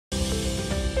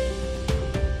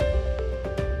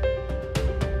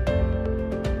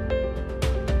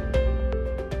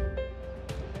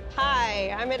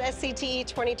I'm at SCTE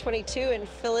 2022 in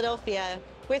Philadelphia.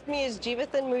 With me is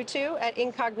Jeevithan Muttu at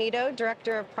Incognito,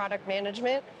 Director of Product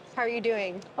Management. How are you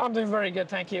doing? I'm doing very good,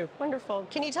 thank you. Wonderful.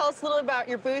 Can you tell us a little about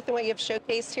your booth and what you have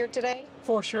showcased here today?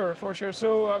 For sure.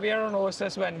 So we are an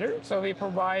OSS vendor, so we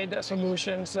provide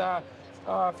solutions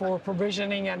for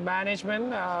provisioning and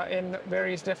management in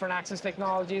various different access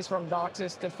technologies from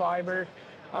DOCSIS to fiber.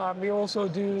 We also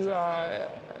do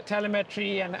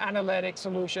telemetry and analytic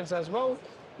solutions as well.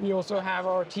 We also have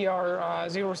our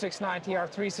TR069,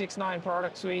 TR369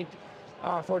 product suite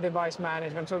for device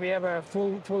management. So we have a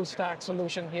full stack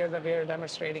solution here that we are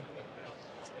demonstrating.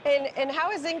 And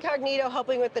how is Incognito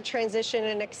helping with the transition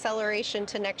and acceleration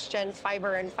to next-gen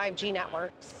fiber and 5G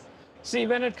networks? See,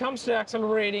 when it comes to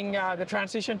accelerating the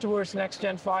transition towards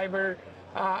next-gen fiber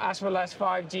as well as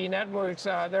 5G networks,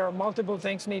 there are multiple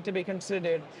things need to be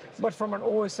considered. But from an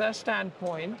OSS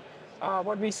standpoint,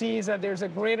 what we see is that there's a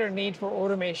greater need for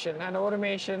automation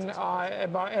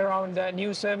around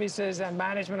new services and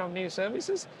management of new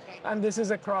services, and this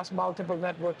is across multiple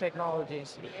network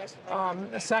technologies.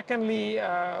 Secondly,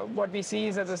 what we see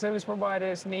is that the service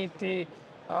providers need to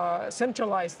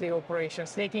centralize the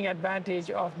operations, taking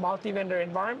advantage of multi-vendor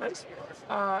environments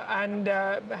and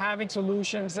having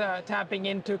solutions tapping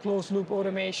into closed-loop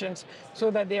automations so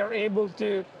that they are able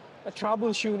to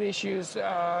troubleshoot issues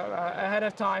ahead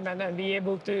of time and then be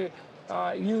able to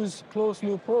use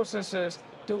closed-loop processes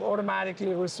to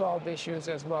automatically resolve issues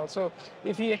as well. So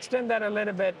if you extend that a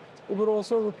little bit, it would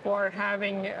also require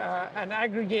having an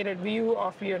aggregated view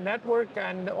of your network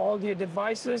and all your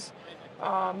devices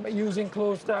using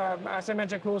as I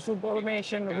mentioned, closed-loop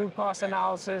automation, root cause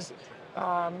analysis,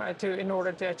 in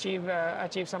order to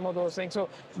achieve some of those things. So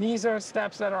these are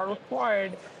steps that are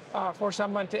required for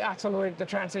someone to accelerate the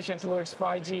transition towards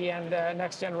 5G and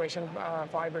next generation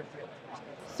fiber.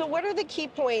 So what are the key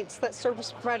points that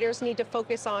service providers need to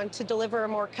focus on to deliver a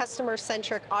more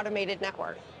customer-centric automated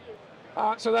network?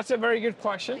 So that's a very good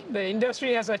question. The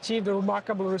industry has achieved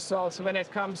remarkable results when it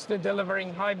comes to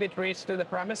delivering high bit rates to the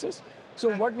premises. So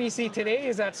what we see today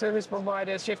is that service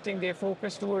providers shifting their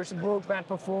focus towards broadband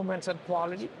performance and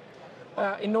quality.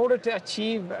 In order to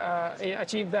achieve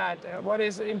that, what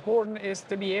is important is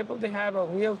to be able to have a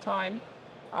real-time,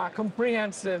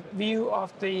 comprehensive view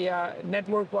of the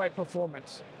network-wide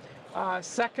performance.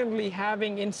 Secondly,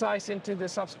 having insights into the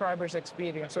subscriber's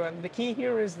experience. So the key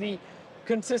here is the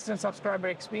consistent subscriber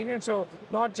experience. So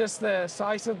not just the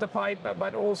size of the pipe,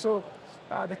 but also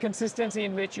the consistency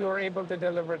in which you are able to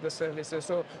deliver the services.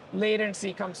 So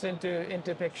latency comes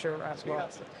into picture as well.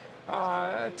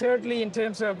 Thirdly, in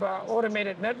terms of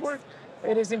automated network,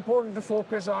 it is important to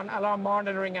focus on alarm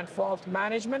monitoring and fault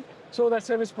management so that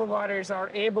service providers are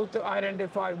able to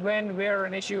identify when, where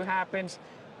an issue happens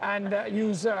and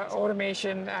use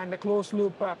automation and the closed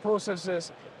loop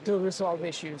processes to resolve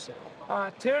issues.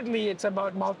 Thirdly, it's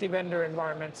about multi-vendor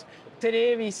environments.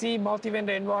 Today, we see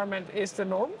multi-vendor environment is the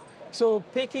norm. So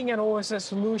picking an OSS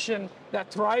solution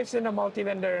that thrives in a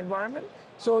multi-vendor environment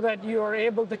so that you are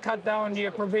able to cut down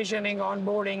your provisioning,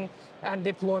 onboarding, and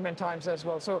deployment times as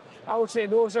well. So I would say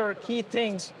those are key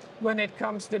things when it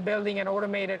comes to building an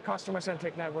automated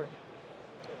customer-centric network.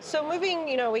 So moving,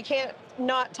 we can't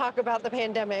not talk about the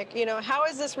pandemic. How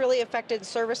has this really affected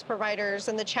service providers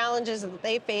and the challenges that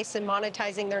they face in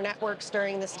monetizing their networks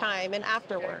during this time and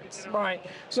afterwards? Right.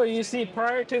 So you see,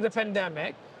 prior to the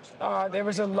pandemic, there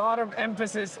was a lot of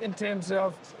emphasis in terms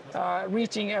of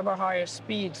reaching ever higher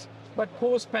speeds. But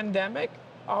post-pandemic,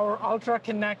 our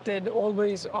ultra-connected,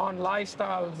 always-on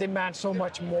lifestyle demands so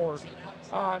much more.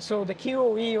 So the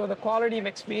QoE, or the quality of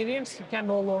experience, can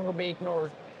no longer be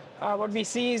ignored. What we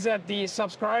see is that the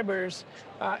subscribers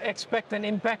expect an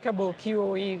impeccable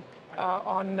QoE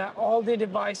on all the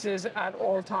devices at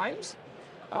all times.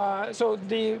 So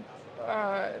the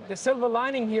silver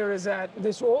lining here is that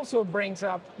this also brings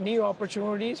up new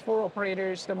opportunities for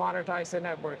operators to monetize the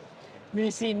network.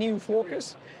 We see new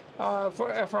focus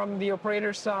from the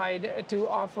operator side to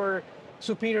offer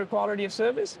superior quality of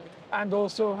service and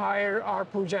also higher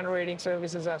ARPU generating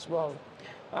services as well.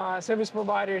 Service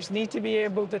providers need to be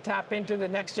able to tap into the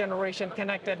next generation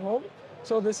connected home.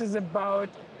 So this is about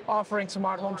offering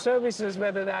smart home services,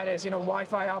 whether that is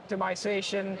Wi-Fi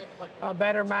optimization,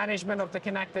 better management of the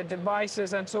connected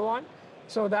devices, and so on.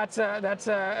 So that's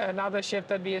another shift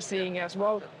that we are seeing as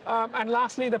well. And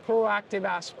lastly, the proactive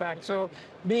aspect. So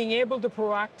being able to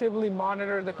proactively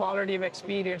monitor the quality of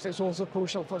experience is also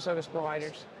crucial for service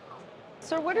providers.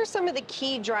 So what are some of the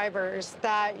key drivers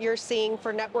that you're seeing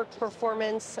for network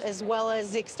performance as well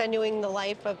as extending the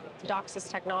life of DOCSIS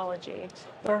technology?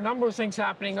 There are a number of things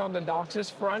happening on the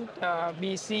DOCSIS front.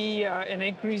 We see an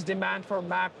increased demand for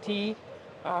MAP-T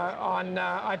on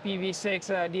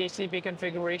IPv6 DHCP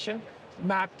configuration.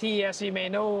 MAP-T, as you may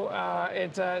know,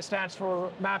 it stands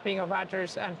for Mapping of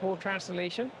Address and Port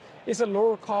Translation. It's a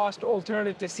lower cost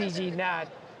alternative to CG-NAT.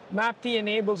 MAP-T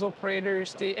enables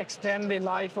operators to extend the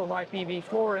life of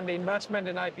IPv4 and the investment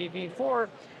in IPv4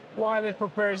 while it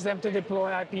prepares them to deploy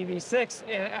IPv6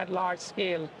 at large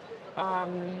scale.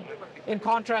 In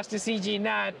contrast to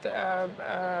CG-NAT,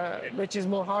 which is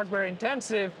more hardware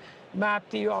intensive,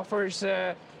 MAP-T offers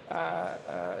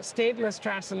stateless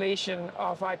translation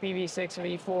of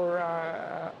IPv6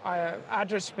 v4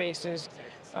 address spaces,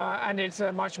 and it's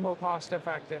much more cost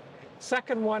effective.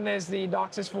 Second one is the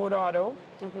DOCSIS 4.0,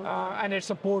 and its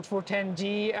support for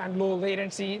 10G and low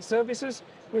latency services,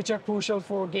 which are crucial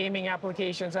for gaming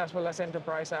applications as well as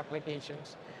enterprise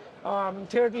applications.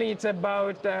 Thirdly, it's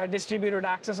about distributed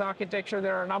access architecture.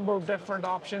 There are a number of different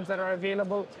options that are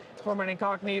available from an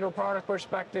Incognito product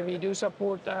perspective. We do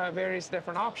support various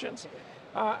different options.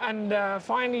 And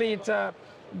finally, it's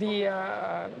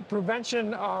the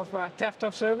prevention of theft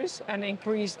of service and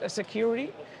increased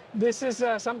security. This is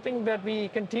something that we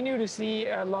continue to see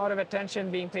a lot of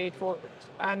attention being paid for,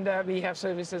 and we have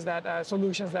services that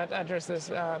solutions that address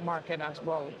this market as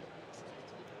well.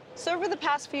 So over the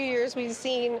past few years, we've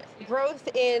seen growth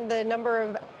in the number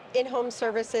of in-home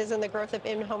services and the growth of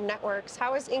in-home networks.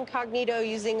 How is Incognito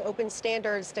using open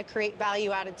standards to create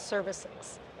value-added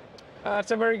services?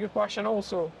 That's a very good question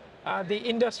also. The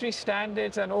industry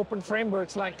standards and open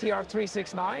frameworks like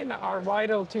TR-369 are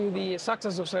vital to the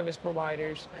success of service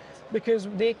providers because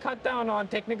they cut down on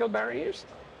technical barriers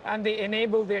and they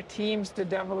enable their teams to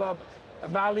develop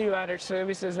value-added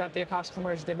services that their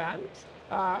customers demand.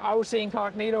 I would say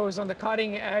Incognito is on the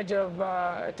cutting edge of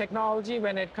technology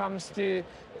when it comes to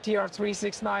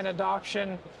TR-369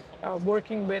 adoption,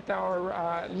 working with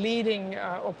our leading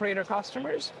operator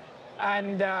customers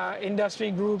and industry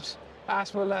groups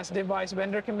as well as device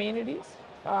vendor communities.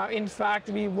 In fact,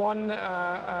 we won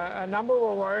a number of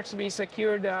awards. We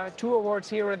secured 2 awards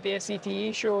here at the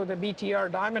SCTE show, the BTR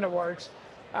Diamond Awards,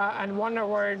 and 1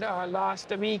 award last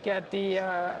week at the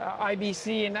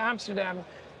IBC in Amsterdam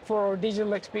for our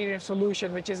digital experience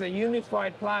solution, which is a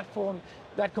unified platform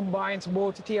that combines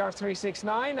both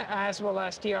TR-369 as well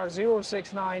as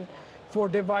TR-069 for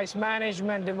device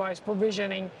management, device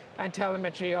provisioning, and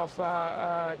telemetry of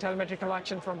telemetry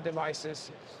collection from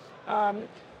devices.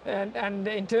 And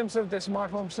in terms of the smart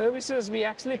home services, we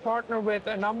actually partner with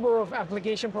a number of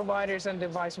application providers and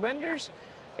device vendors,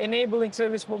 enabling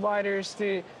service providers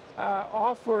to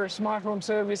offer smart home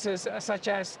services such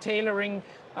as tailored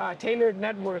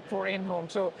network for in-home.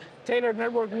 So tailored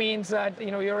network means that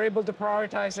you're able to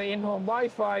prioritize the in-home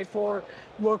Wi-Fi for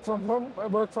work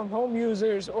from home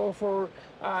users or for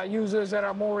users that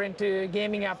are more into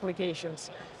gaming applications.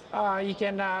 You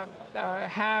can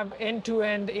have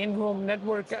end-to-end in-home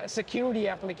network security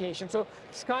applications. So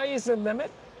sky is the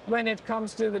limit when it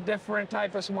comes to the different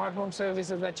type of smart home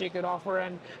services that you could offer,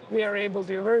 and we're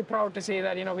very proud to say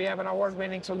that we have an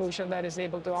award-winning solution that is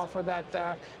able to offer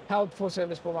that help for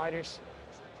service providers.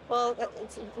 Well,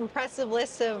 it's an impressive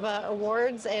list of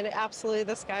awards, and absolutely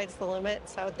the sky's the limit.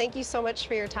 So thank you so much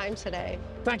for your time today.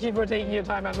 Thank you for taking your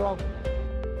time as well.